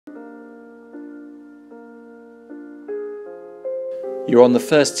You're on the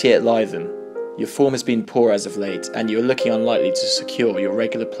first tee at Lytham. Your form has been poor as of late, and you are looking unlikely to secure your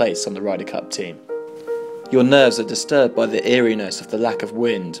regular place on the Ryder Cup team. Your nerves are disturbed by the eeriness of the lack of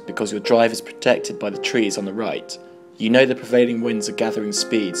wind because your drive is protected by the trees on the right. You know the prevailing winds are gathering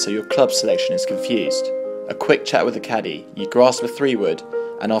speed, so your club selection is confused. A quick chat with the caddy, you grasp a 3-wood,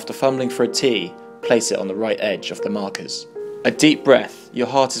 and after fumbling for a tee, place it on the right edge of the markers. A deep breath, your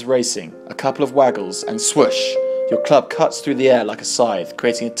heart is racing, a couple of waggles, and swoosh! Your club cuts through the air like a scythe,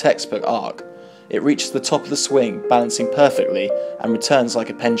 creating a textbook arc. It reaches the top of the swing, balancing perfectly, and returns like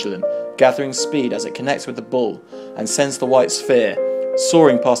a pendulum, gathering speed as it connects with the ball, and sends the white sphere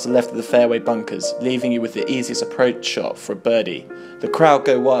soaring past the left of the fairway bunkers, leaving you with the easiest approach shot for a birdie. The crowd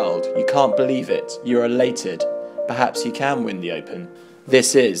go wild, you can't believe it, you are elated. Perhaps you can win the Open.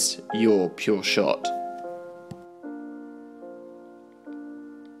 This is your pure shot.